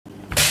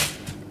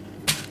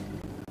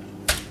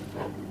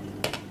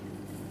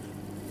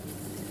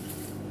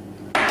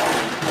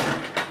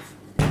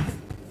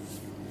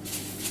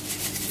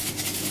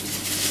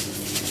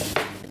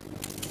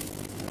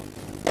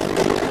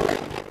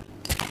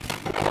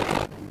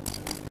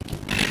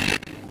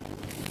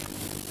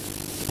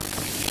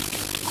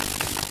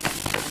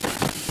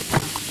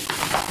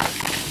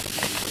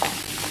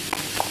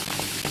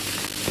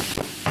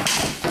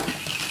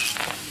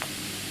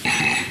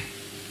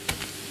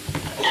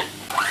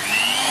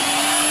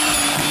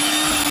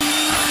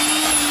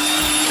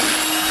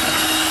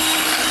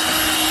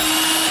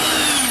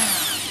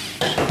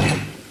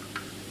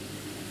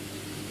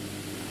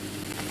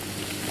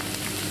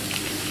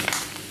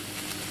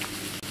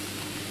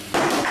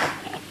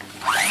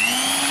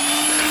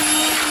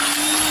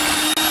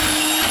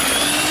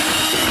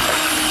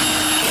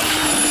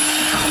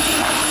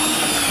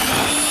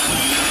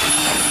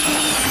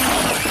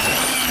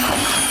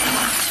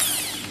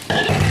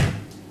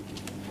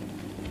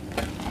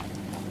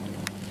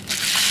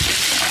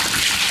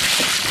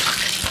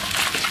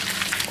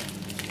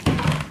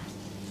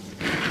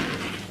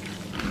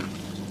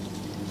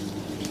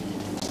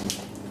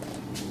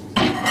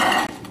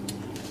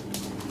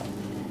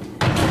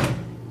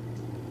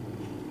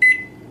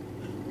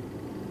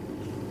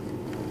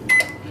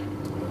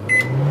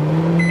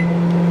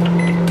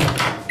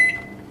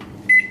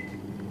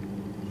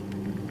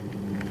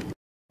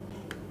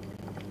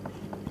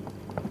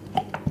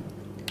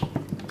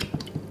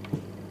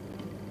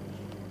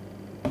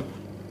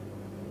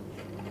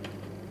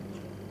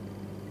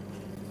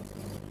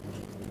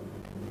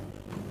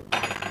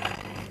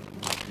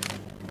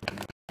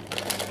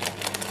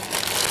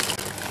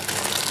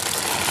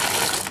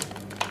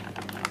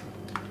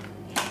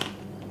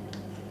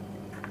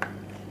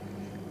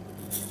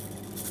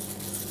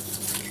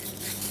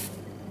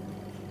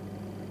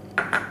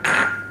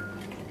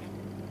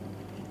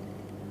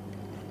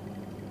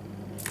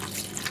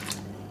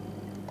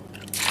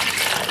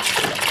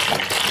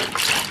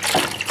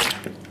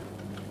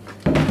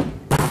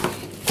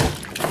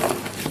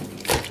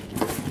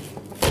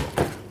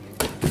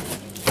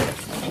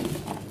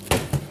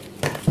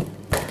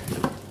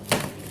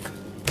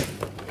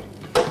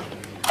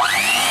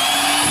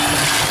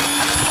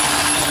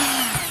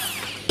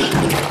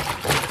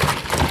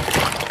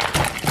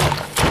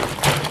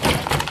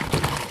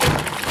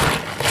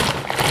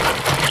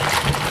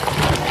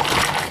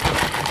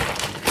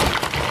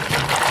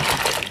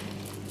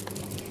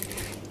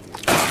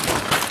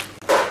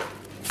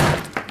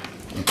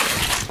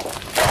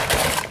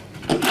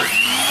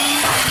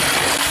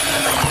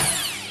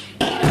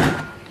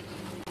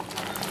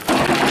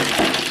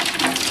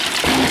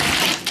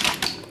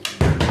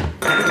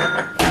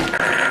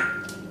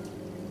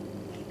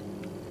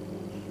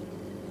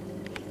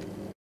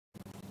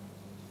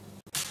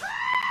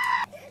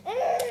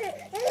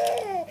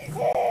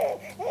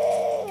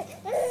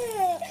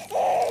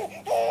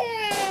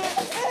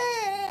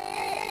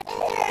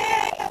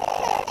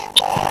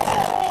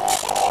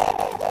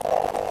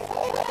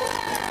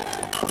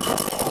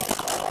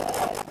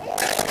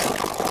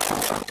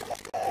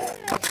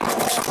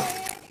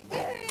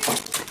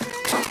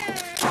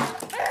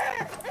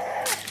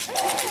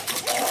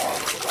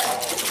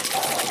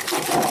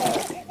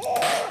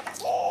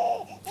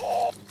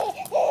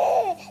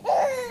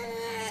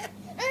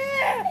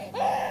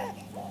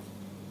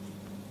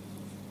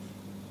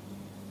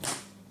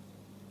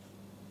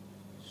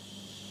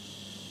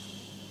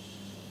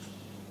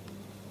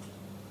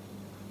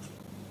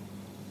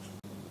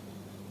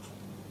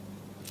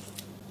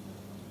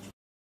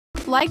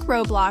Like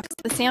Roblox,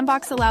 the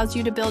Sandbox allows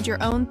you to build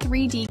your own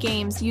 3D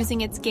games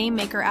using its Game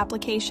Maker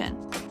application.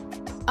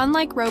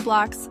 Unlike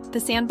Roblox, the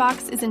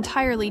Sandbox is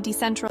entirely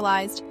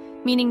decentralized,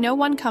 meaning no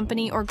one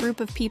company or group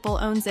of people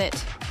owns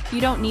it. You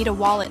don't need a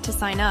wallet to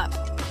sign up.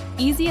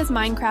 Easy as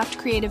Minecraft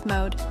creative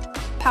mode.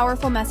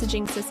 Powerful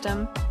messaging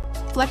system.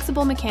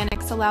 Flexible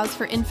mechanics allows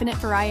for infinite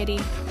variety.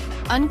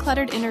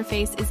 Uncluttered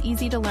interface is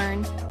easy to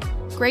learn.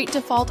 Great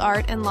default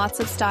art and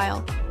lots of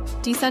style.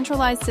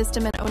 Decentralized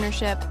system and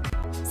ownership.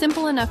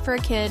 Simple enough for a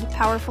kid,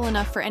 powerful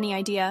enough for any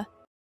idea.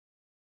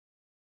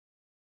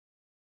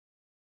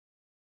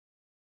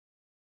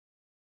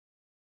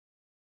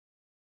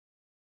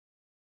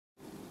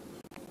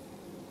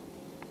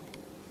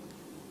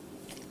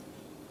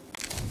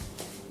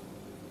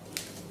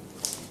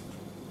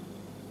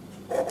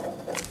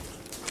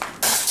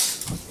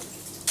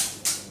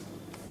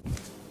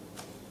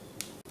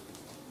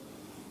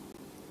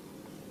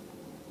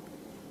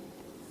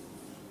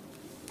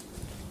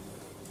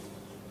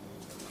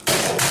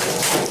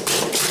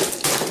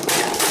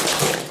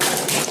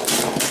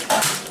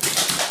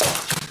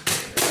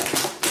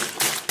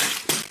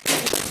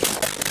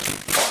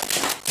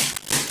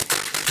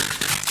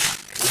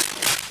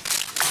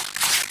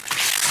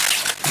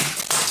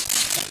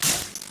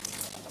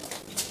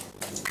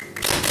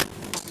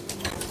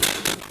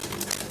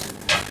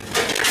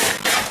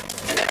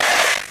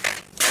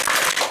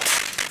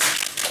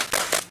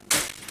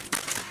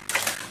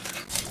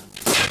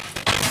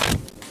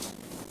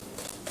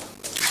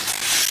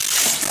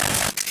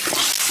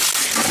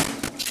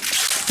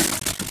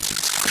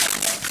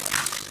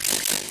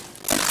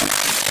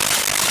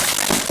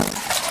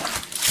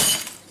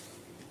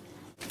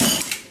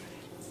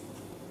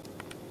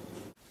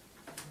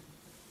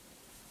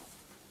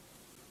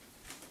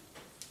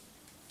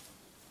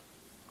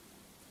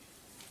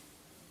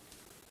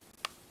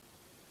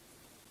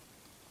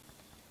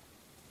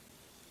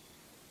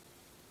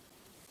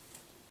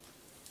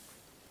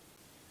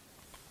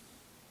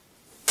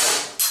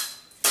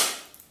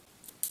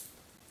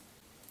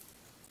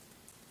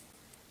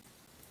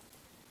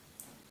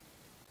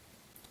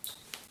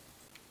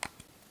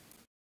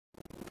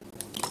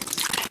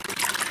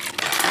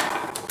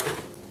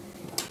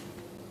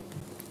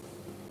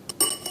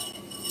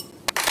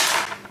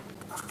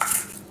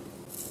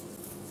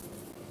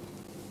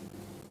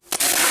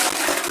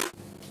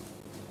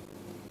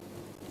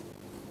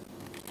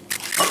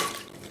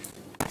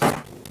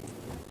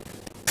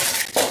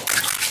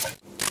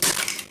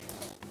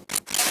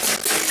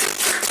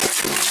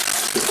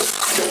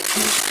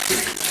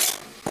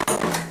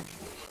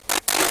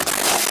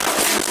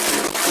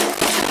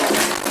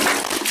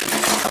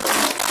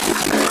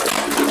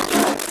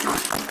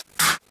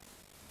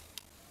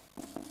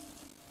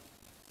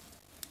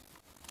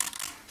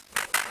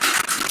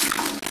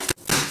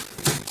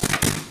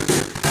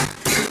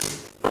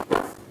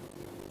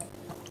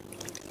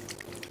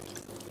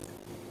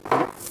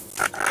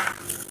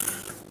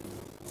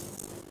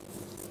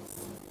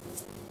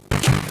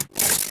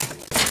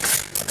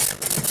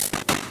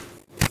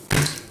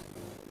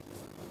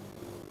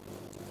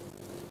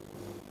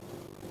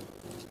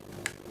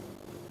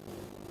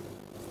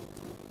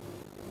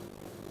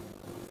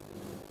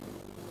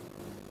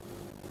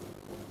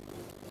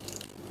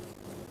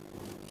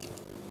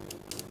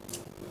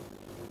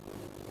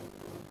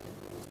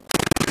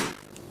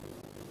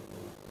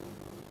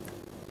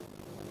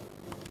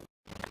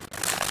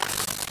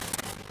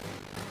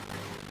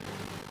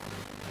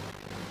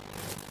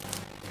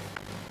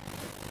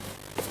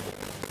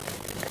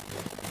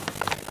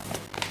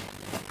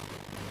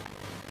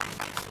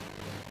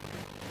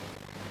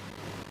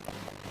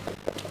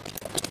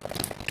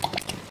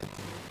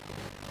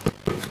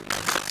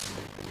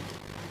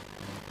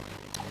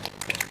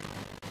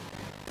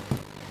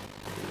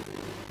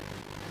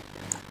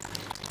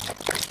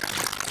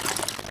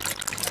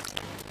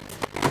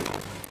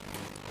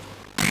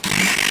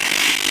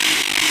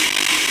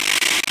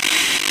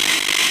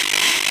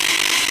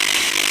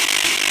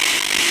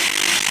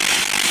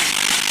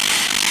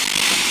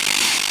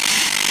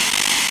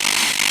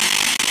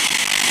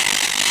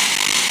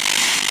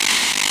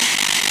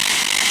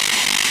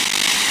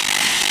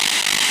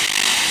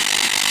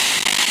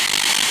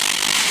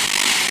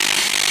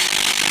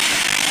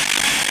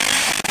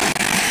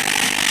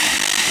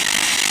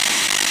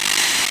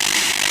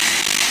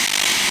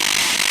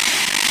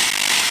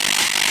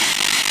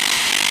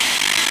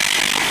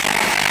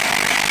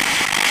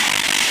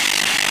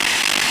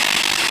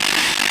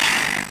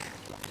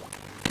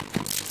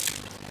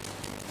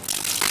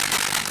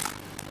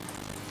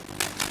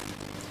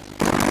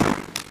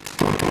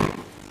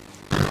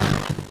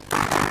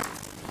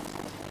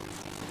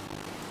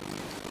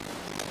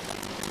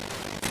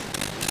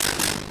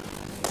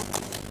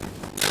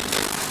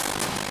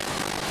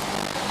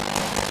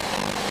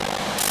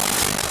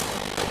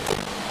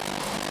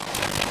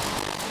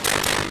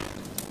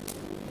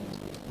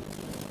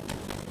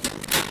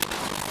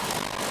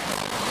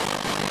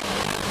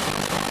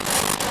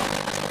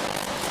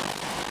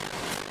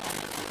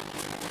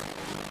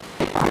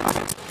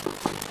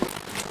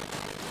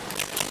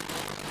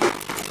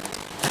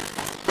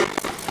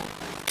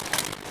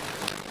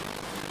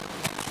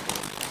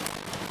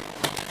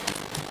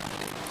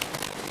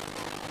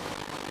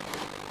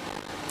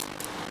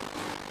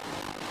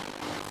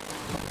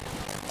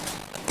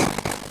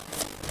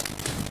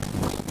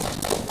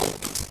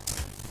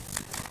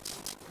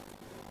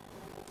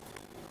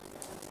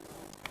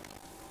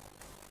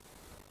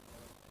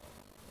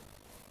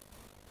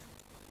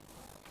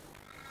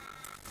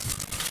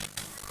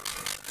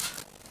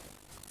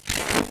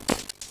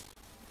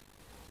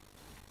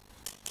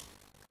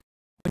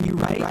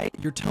 write,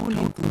 your tone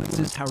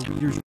influences how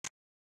readers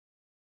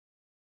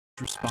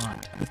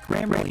respond. With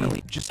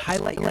Grammarly, just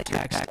highlight your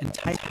text and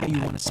type how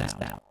you want to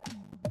sound.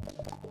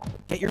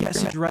 Get your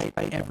message right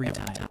every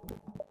time.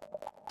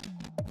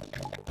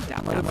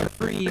 Download it for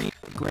free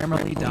at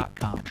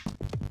Grammarly.com.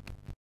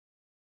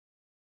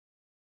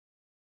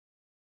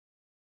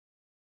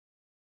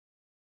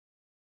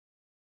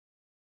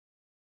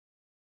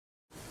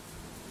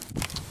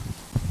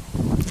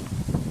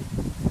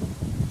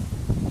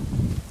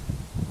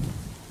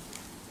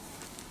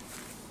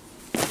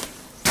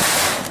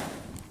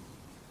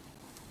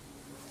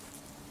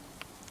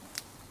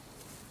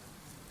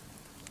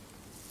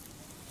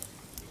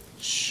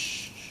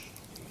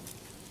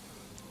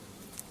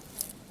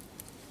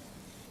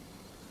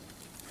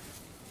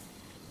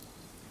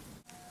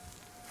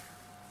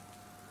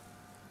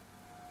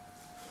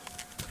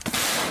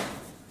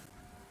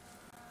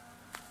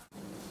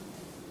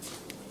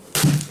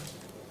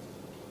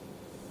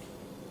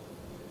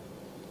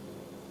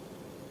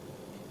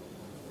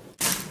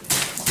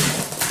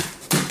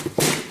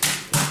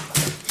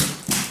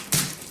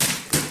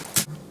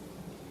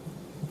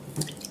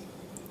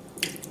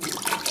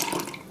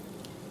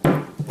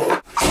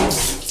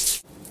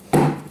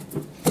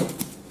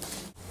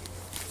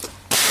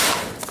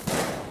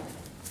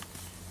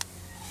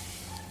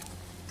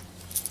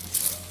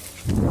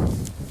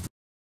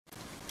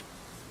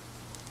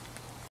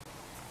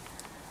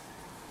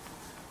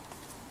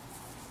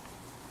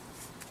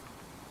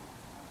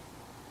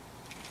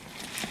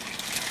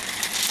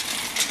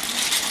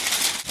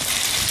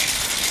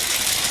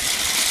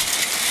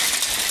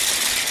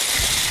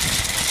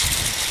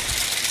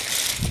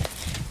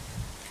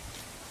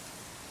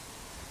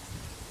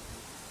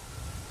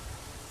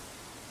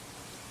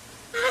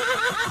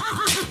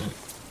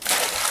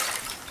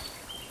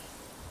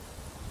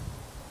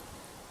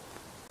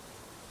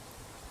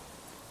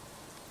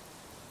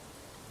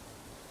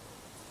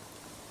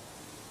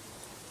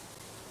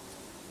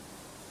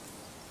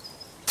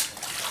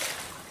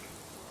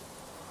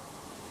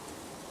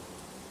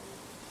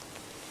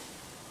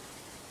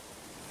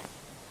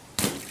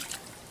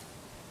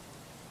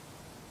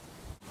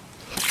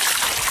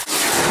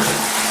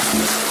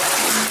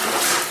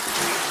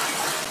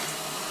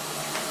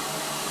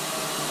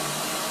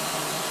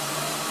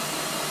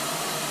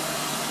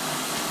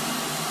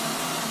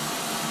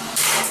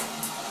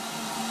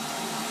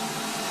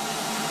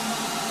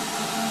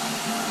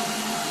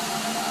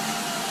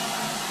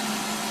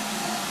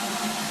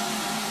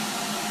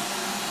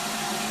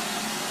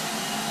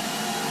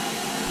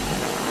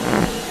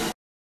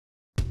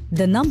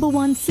 The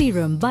 #1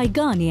 serum by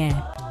Garnier.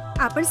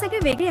 आपण सगळे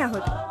वेगळे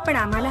आहोत, पण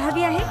आम्हाला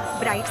हवी आहे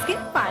bright skin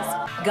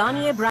fast.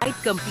 Garnier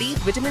Bright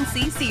Complete Vitamin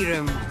C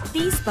Serum.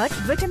 30 पट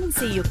vitamin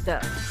C युक्त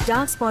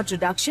डार्क स्पॉट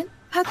रिडक्शन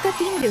फक्त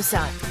 3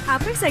 दिवसात.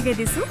 आपण सगळे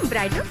दिसू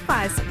ब्राइट और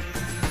फास्ट.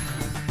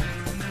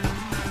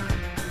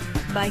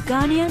 By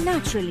Garnier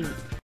Naturally.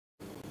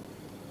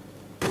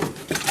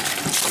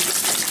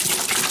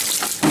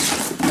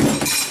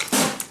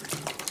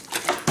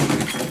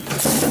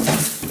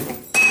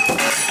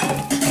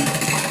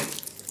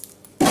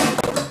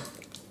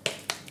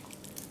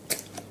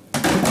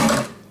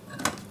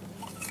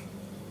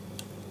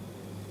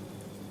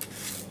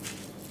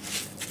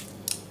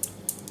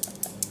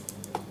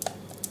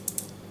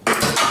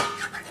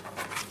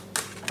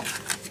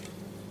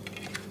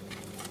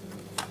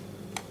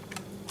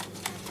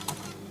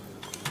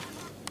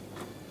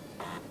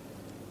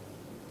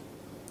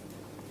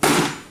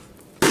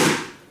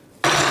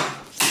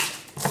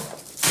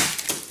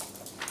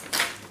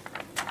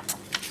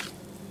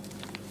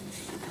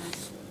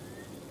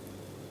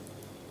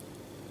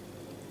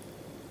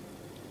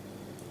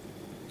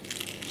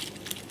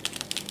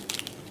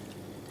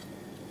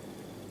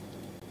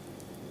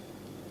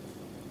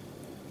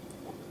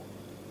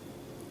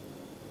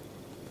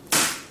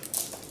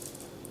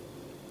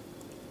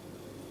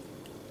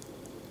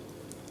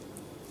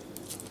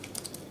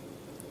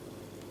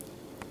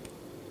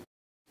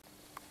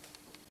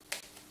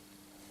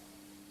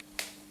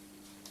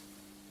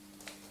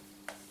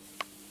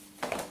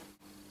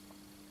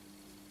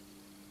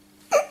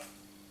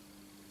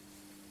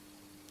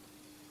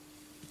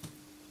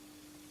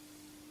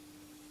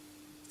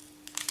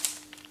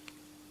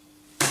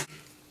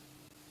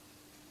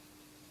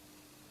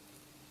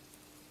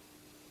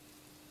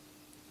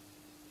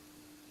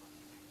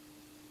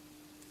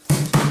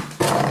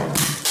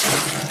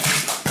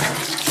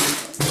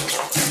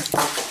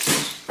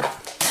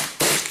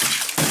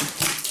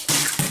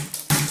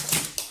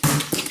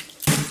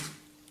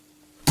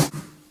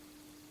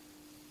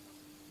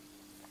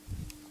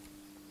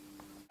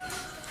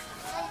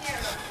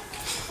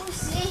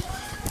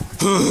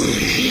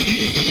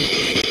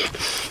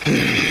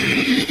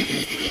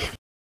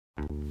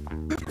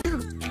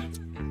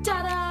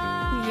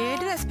 ये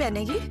ड्रेस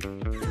पहनेगी?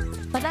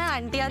 पता है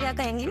आंटी आ क्या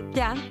कहेंगी?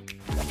 क्या?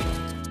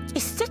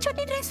 इससे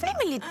छोटी ड्रेस नहीं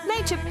मिली?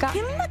 नहीं चिपका,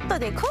 हिम्मत तो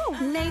देखो।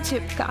 नहीं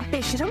चिपका,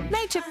 बेशरम,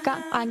 नहीं चिपका।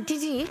 आंटी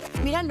जी,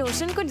 मेरा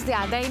लोशन कुछ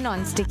ज्यादा ही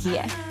नॉन स्टिकी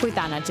है, कोई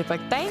दाना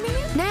चिपकता ही नहीं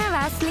है। नया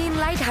वैसलीन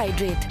लाइट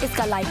हाइड्रेट,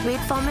 इसका लाइट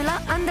वेट फॉर्मूला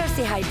अंदर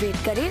से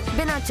हाइड्रेट करे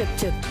बिना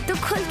चिपचिप, तो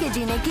खुल के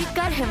जीने की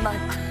कर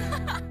हिम्मत।